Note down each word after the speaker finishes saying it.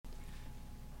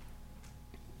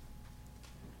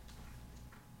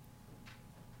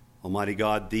Almighty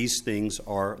God, these things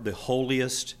are the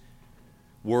holiest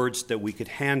words that we could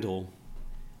handle,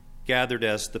 gathered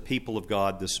as the people of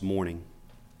God this morning.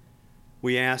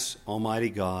 We ask, Almighty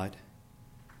God,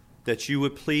 that you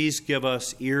would please give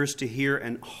us ears to hear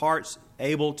and hearts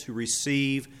able to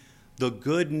receive the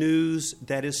good news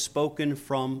that is spoken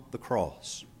from the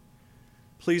cross.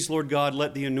 Please, Lord God,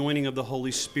 let the anointing of the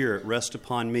Holy Spirit rest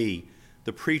upon me,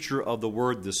 the preacher of the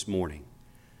word this morning,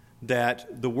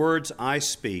 that the words I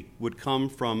speak would come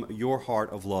from your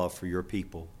heart of love for your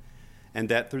people, and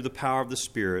that through the power of the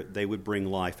Spirit they would bring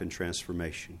life and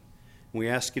transformation. And we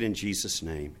ask it in Jesus'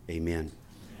 name. Amen.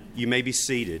 You may be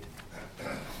seated.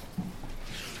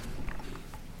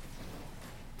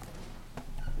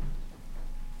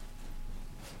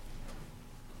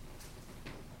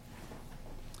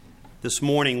 This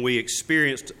morning we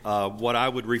experienced what I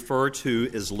would refer to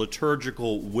as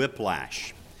liturgical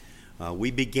whiplash.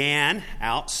 We began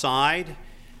outside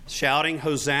shouting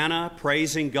Hosanna,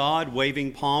 praising God,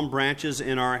 waving palm branches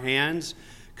in our hands,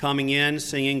 coming in,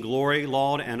 singing glory,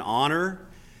 laud, and honor.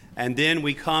 And then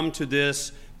we come to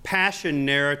this passion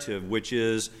narrative, which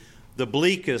is the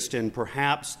bleakest and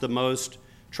perhaps the most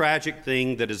tragic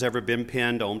thing that has ever been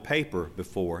penned on paper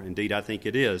before. Indeed, I think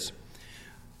it is.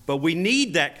 But we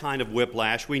need that kind of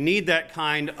whiplash. We need that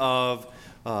kind of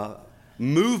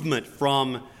movement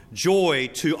from joy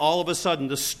to all of a sudden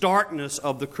the starkness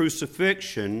of the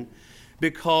crucifixion,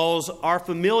 because our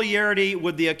familiarity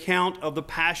with the account of the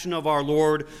passion of our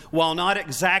Lord, while not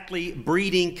exactly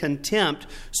breeding contempt,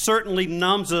 certainly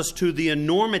numbs us to the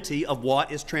enormity of what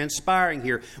is transpiring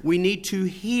here. We need to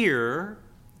hear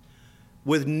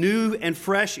with new and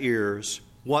fresh ears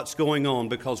what's going on,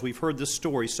 because we've heard this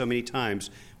story so many times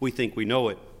we think we know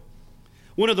it.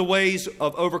 One of the ways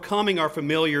of overcoming our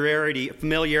familiarity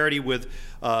with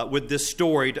this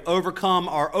story, to overcome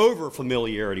our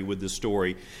over-familiarity with this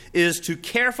story, is to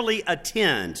carefully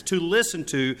attend, to listen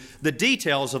to the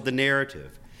details of the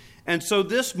narrative. And so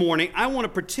this morning, I want to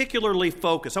particularly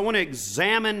focus, I want to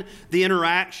examine the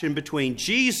interaction between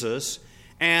Jesus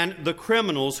and the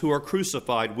criminals who are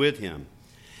crucified with him.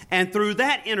 And through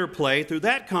that interplay, through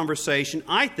that conversation,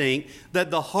 I think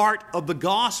that the heart of the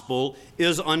gospel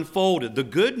is unfolded. The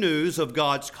good news of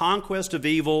God's conquest of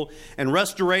evil and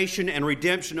restoration and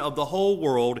redemption of the whole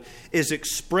world is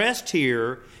expressed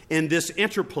here in this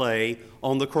interplay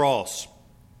on the cross.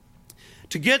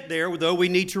 To get there, though, we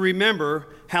need to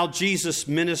remember how Jesus'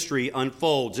 ministry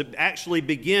unfolds. It actually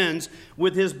begins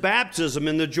with his baptism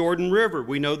in the Jordan River.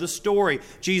 We know the story.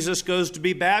 Jesus goes to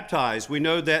be baptized. We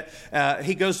know that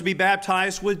he goes to be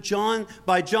baptized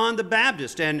by John the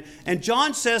Baptist. And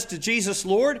John says to Jesus,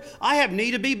 "Lord, I have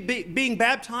need of being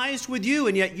baptized with you,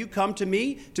 and yet you come to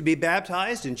me to be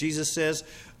baptized." And Jesus says,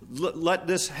 "Let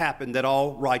this happen, that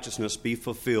all righteousness be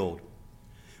fulfilled."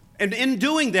 And in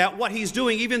doing that, what he's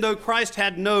doing, even though Christ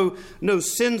had no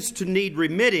sins to need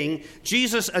remitting,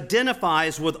 Jesus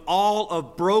identifies with all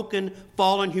of broken,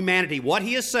 fallen humanity. What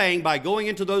he is saying by going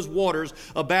into those waters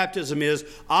of baptism is,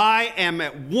 I am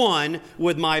at one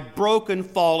with my broken,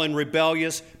 fallen,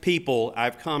 rebellious people.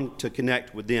 I've come to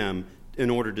connect with them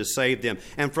in order to save them.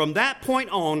 And from that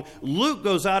point on, Luke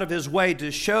goes out of his way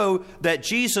to show that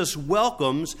Jesus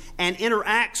welcomes and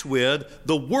interacts with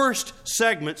the worst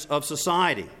segments of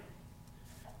society.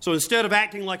 So instead of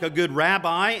acting like a good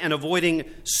rabbi and avoiding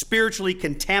spiritually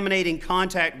contaminating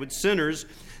contact with sinners,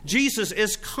 Jesus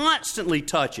is constantly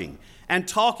touching and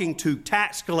talking to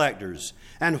tax collectors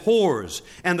and whores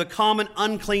and the common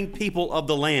unclean people of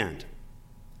the land.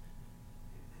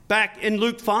 Back in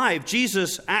Luke 5,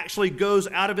 Jesus actually goes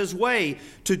out of his way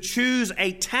to choose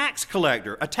a tax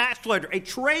collector, a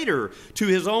traitor to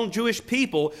his own Jewish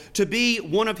people, to be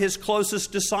one of his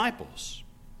closest disciples.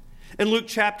 In Luke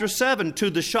chapter 7, to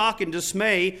the shock and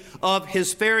dismay of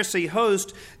his Pharisee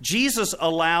host, Jesus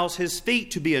allows his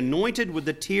feet to be anointed with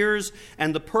the tears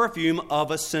and the perfume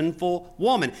of a sinful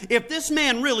woman. If this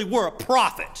man really were a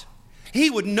prophet, he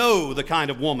would know the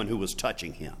kind of woman who was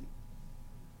touching him.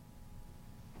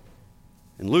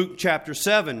 In Luke chapter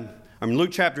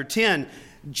 10,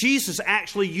 Jesus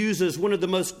actually uses one of the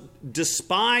most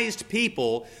despised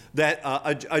people that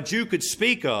a Jew could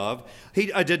speak of,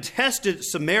 a detested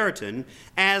Samaritan,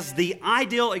 as the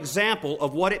ideal example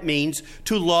of what it means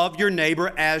to love your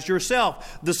neighbor as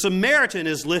yourself. The Samaritan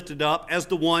is lifted up as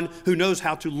the one who knows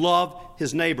how to love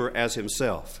his neighbor as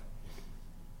himself.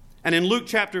 And in Luke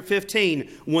chapter 15,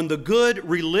 when the good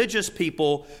religious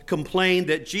people complain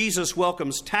that Jesus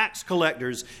welcomes tax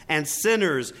collectors and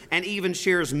sinners and even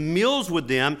shares meals with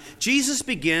them, Jesus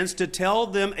begins to tell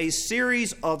them a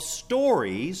series of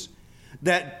stories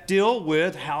that deal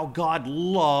with how God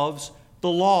loves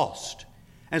the lost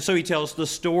And so he tells the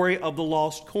story of the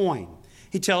lost coin.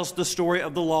 He tells the story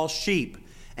of the lost sheep.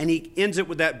 And he ends it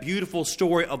with that beautiful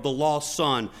story of the lost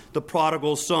son, the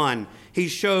prodigal son. He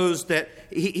shows that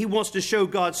he wants to show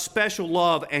God's special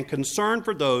love and concern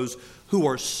for those who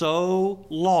are so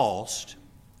lost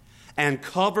and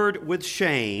covered with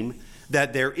shame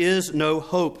that there is no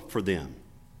hope for them.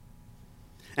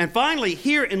 And finally,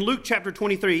 here in Luke chapter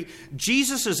 23,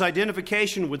 Jesus'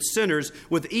 identification with sinners,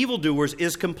 with evildoers,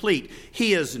 is complete.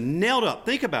 He is nailed up.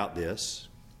 Think about this.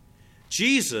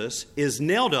 Jesus is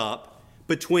nailed up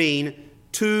between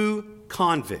two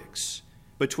convicts,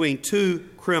 between two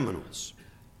criminals.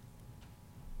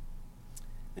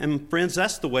 And friends,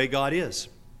 that's the way God is.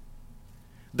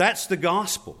 That's the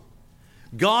gospel.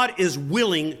 God is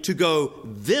willing to go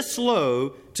this low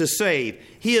to save.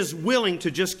 He is willing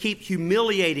to just keep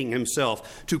humiliating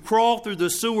himself, to crawl through the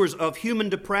sewers of human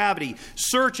depravity,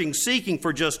 searching, seeking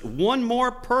for just one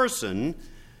more person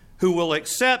who will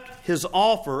accept his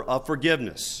offer of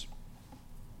forgiveness.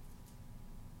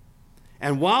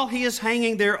 And while he is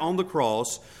hanging there on the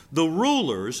cross, the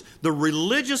rulers, the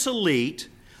religious elite,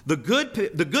 the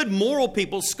good moral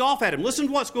people scoff at him. Listen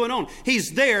to what's going on.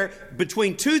 He's there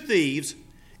between two thieves,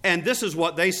 and this is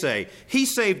what they say. He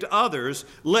saved others,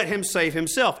 let him save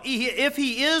himself. If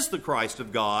he is the Christ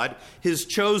of God, his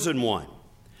chosen one.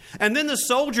 And then the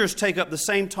soldiers take up the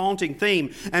same taunting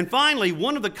theme. And finally,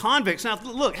 one of the convicts, now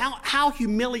look, how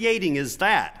humiliating is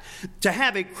that? To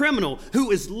have a criminal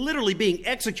who is literally being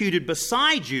executed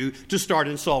beside you to start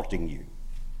insulting you.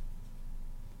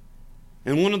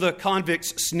 And one of the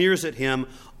convicts sneers at him,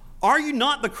 "Are you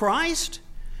not the Christ?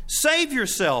 Save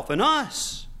yourself and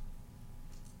us."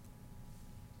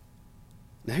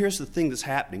 Now here's the thing that's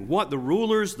happening. What the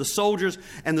rulers, the soldiers,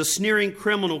 and the sneering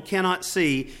criminal cannot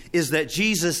see is that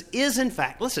Jesus is in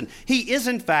fact, listen, he is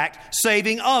in fact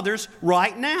saving others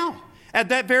right now. At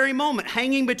that very moment,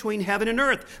 hanging between heaven and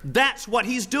earth. That's what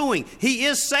he's doing. He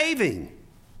is saving.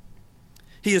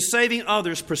 He is saving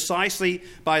others precisely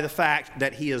by the fact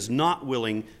that he is not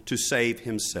willing to save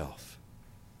himself.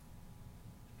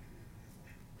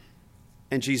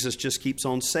 And Jesus just keeps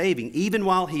on saving. Even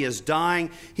while he is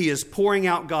dying, he is pouring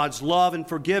out God's love and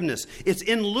forgiveness. It's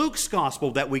in Luke's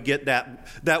gospel that we get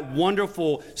that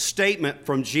wonderful statement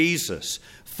from Jesus.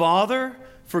 "Father,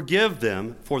 forgive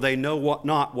them, for they know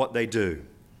not what they do."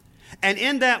 And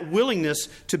in that willingness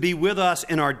to be with us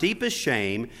in our deepest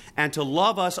shame and to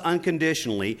love us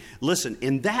unconditionally, listen,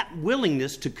 in that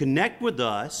willingness to connect with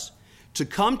us, to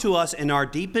come to us in our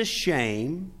deepest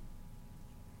shame,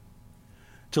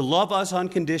 to love us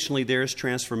unconditionally, there is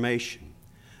transformation.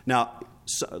 Now,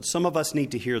 some of us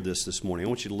need to hear this morning. I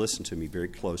want you to listen to me very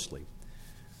closely.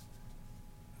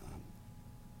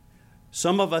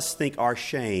 Some of us think our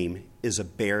shame is a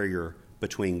barrier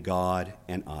between God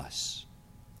and us.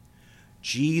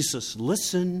 Jesus,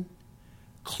 listen,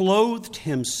 clothed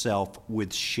himself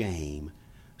with shame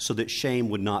so that shame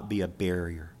would not be a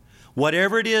barrier.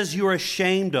 Whatever it is you're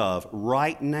ashamed of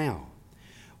right now,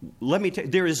 let me tell you,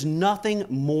 there is nothing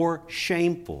more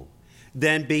shameful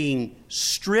than being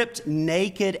stripped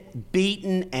naked,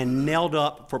 beaten, and nailed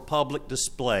up for public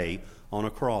display on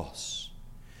a cross.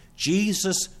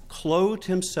 Jesus clothed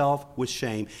himself with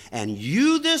shame. And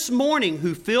you this morning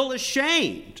who feel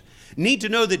ashamed need to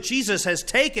know that Jesus has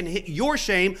taken your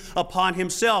shame upon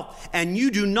himself, and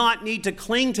you do not need to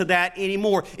cling to that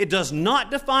anymore. It does not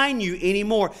define you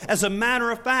anymore. As a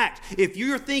matter of fact, if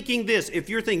you're thinking this, if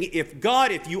you're thinking,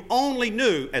 if you only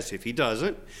knew, as if he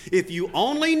doesn't, if you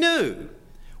only knew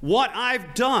what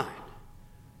I've done,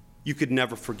 you could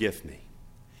never forgive me.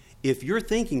 If you're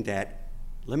thinking that,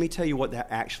 let me tell you what that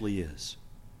actually is.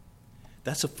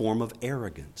 That's a form of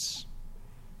arrogance.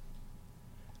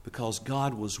 Because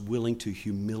God was willing to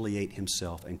humiliate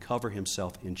himself and cover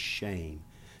himself in shame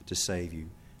to save you.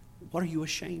 What are you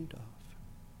ashamed of?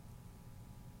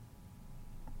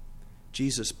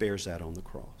 Jesus bears that on the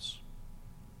cross.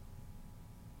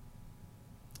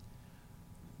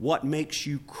 What makes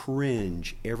you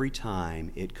cringe every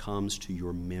time it comes to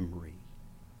your memory?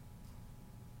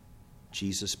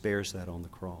 Jesus bears that on the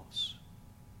cross.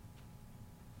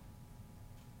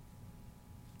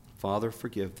 Father,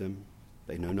 forgive them.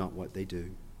 They know not what they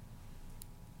do.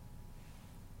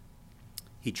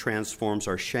 He transforms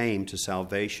our shame to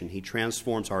salvation. He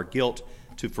transforms our guilt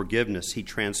to forgiveness. He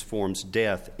transforms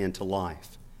death into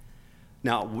life.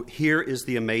 Now, here is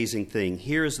the amazing thing.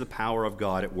 Here is the power of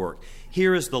God at work.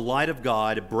 Here is the light of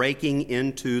God breaking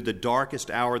into the darkest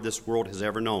hour this world has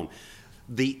ever known.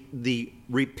 The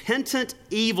repentant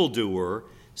evildoer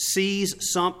sees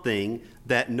something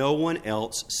that no one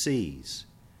else sees.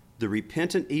 the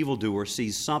repentant evildoer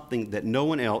sees something that no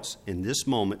one else in this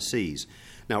moment sees.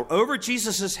 Now, over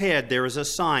Jesus' head, there is a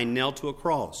sign nailed to a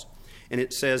cross. And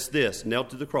it says this, nailed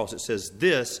to the cross, it says,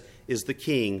 "This is the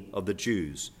King of the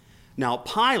Jews." Now,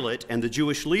 Pilate and the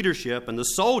Jewish leadership and the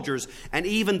soldiers and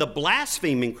even the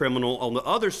blaspheming criminal on the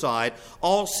other side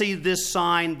all see this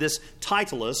sign, this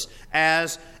titulus,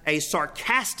 as a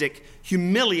sarcastic,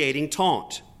 humiliating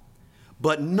taunt.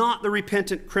 But not the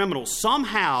repentant criminal.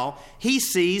 Somehow, he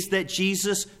sees that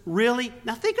Jesus really,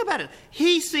 now think about it,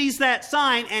 he sees that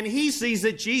sign and he sees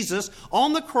that Jesus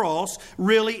on the cross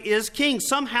really is king.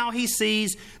 Somehow he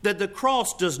sees that the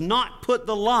cross does not put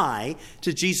the lie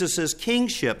to Jesus'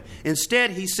 kingship.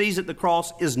 Instead, he sees that the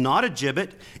cross is not a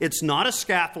gibbet, it's not a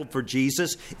scaffold for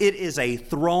Jesus, it is a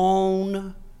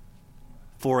throne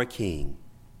for a king.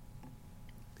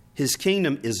 His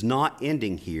kingdom is not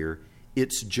ending here,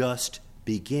 it's just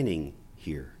beginning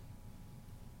here.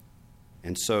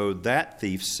 And so that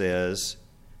thief says,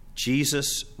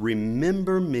 "Jesus,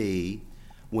 remember me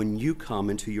when you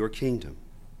come into your kingdom."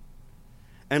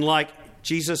 And like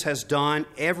Jesus has done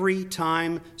every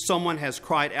time someone has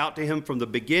cried out to him from the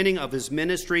beginning of his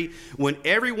ministry, when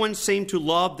everyone seemed to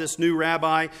love this new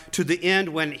rabbi, to the end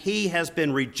when he has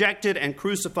been rejected and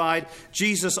crucified,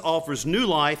 Jesus offers new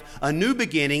life, a new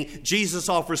beginning. Jesus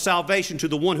offers salvation to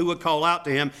the one who would call out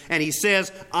to him. And he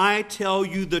says, "I tell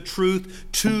you the truth,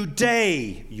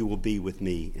 today you will be with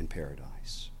me in paradise."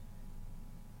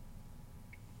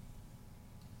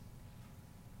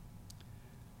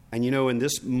 And you know, in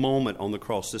this moment on the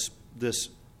cross, this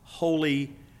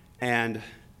holy and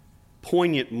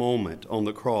poignant moment on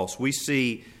the cross, we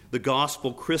see the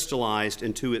gospel crystallized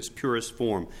into its purest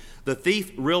form. The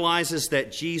thief realizes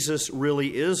that Jesus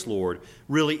really is Lord,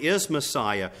 really is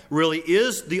Messiah, really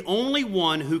is the only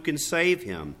one who can save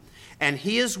him. And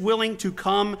he is willing to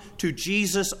come to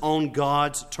Jesus on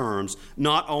God's terms,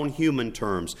 not on human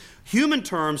terms. Human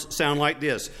terms sound like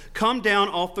this: come down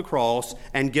off the cross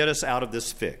and get us out of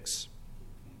this fix.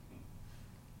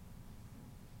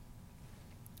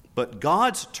 But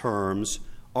God's terms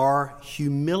are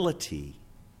humility,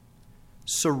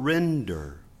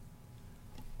 surrender,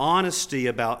 honesty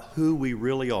about who we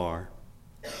really are.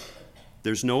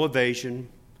 There's no evasion,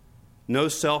 no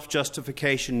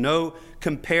self-justification, no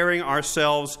comparing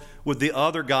ourselves with the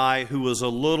other guy who was a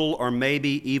little or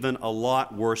maybe even a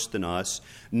lot worse than us.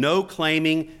 No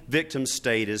claiming victim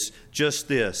status, just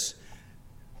this: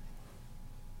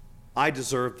 I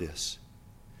deserve this.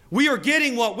 We are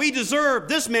getting what we deserve.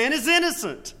 This man is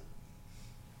innocent.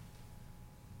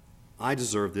 I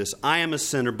deserve this. I am a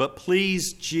sinner, but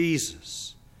please,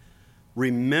 Jesus,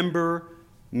 remember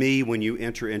me when you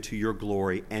enter into your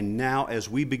glory. And now as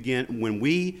we begin, when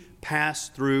we pass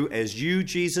through, as you,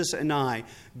 Jesus, and I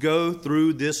go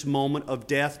through this moment of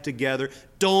death together,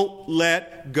 don't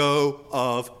let go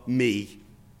of me.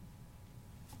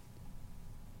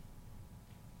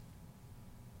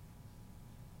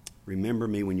 Remember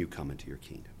me when you come into your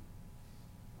kingdom.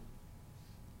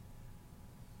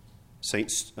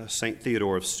 Saint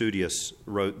Theodore of Studius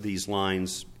wrote these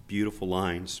lines, beautiful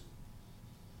lines.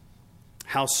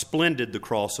 How splendid the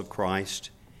cross of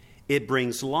Christ. It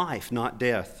brings life, not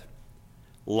death.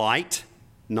 Light,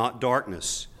 not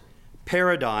darkness.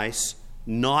 Paradise,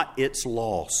 not its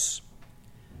loss.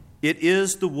 It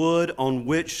is the wood on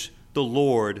which the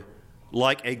Lord,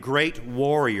 like a great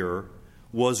warrior,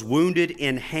 was wounded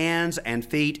in hands and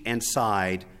feet and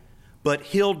side, but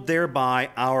healed thereby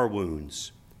our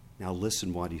wounds. Now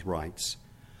listen what he writes.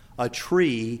 A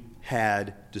tree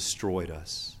had destroyed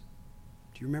us.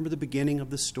 Do you remember the beginning of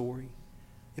the story?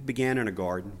 It began in a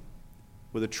garden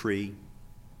with a tree.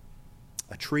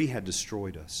 A tree had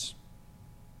destroyed us.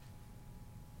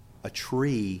 A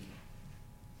tree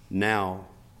now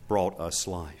brought us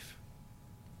life.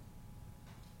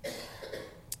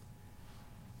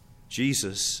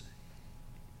 Jesus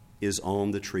is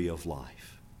on the tree of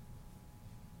life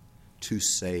to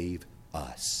save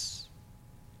us.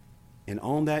 And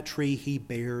on that tree, he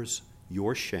bears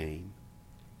your shame.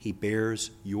 He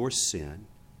bears your sin.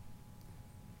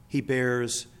 He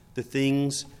bears the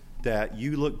things that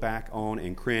you look back on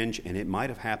and cringe, and it might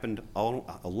have happened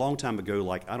a long time ago,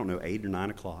 like, 8 or 9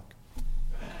 o'clock.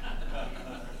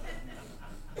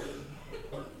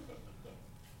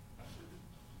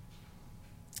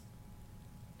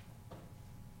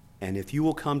 And if you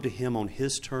will come to him on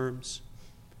his terms,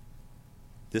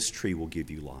 this tree will give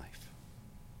you life.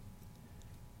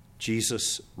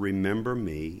 Jesus, remember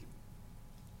me.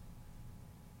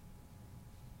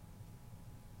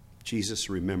 Jesus,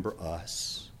 remember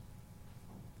us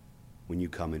when you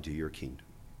come into your kingdom.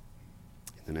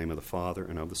 In the name of the Father,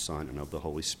 and of the Son, and of the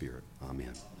Holy Spirit.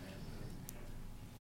 Amen.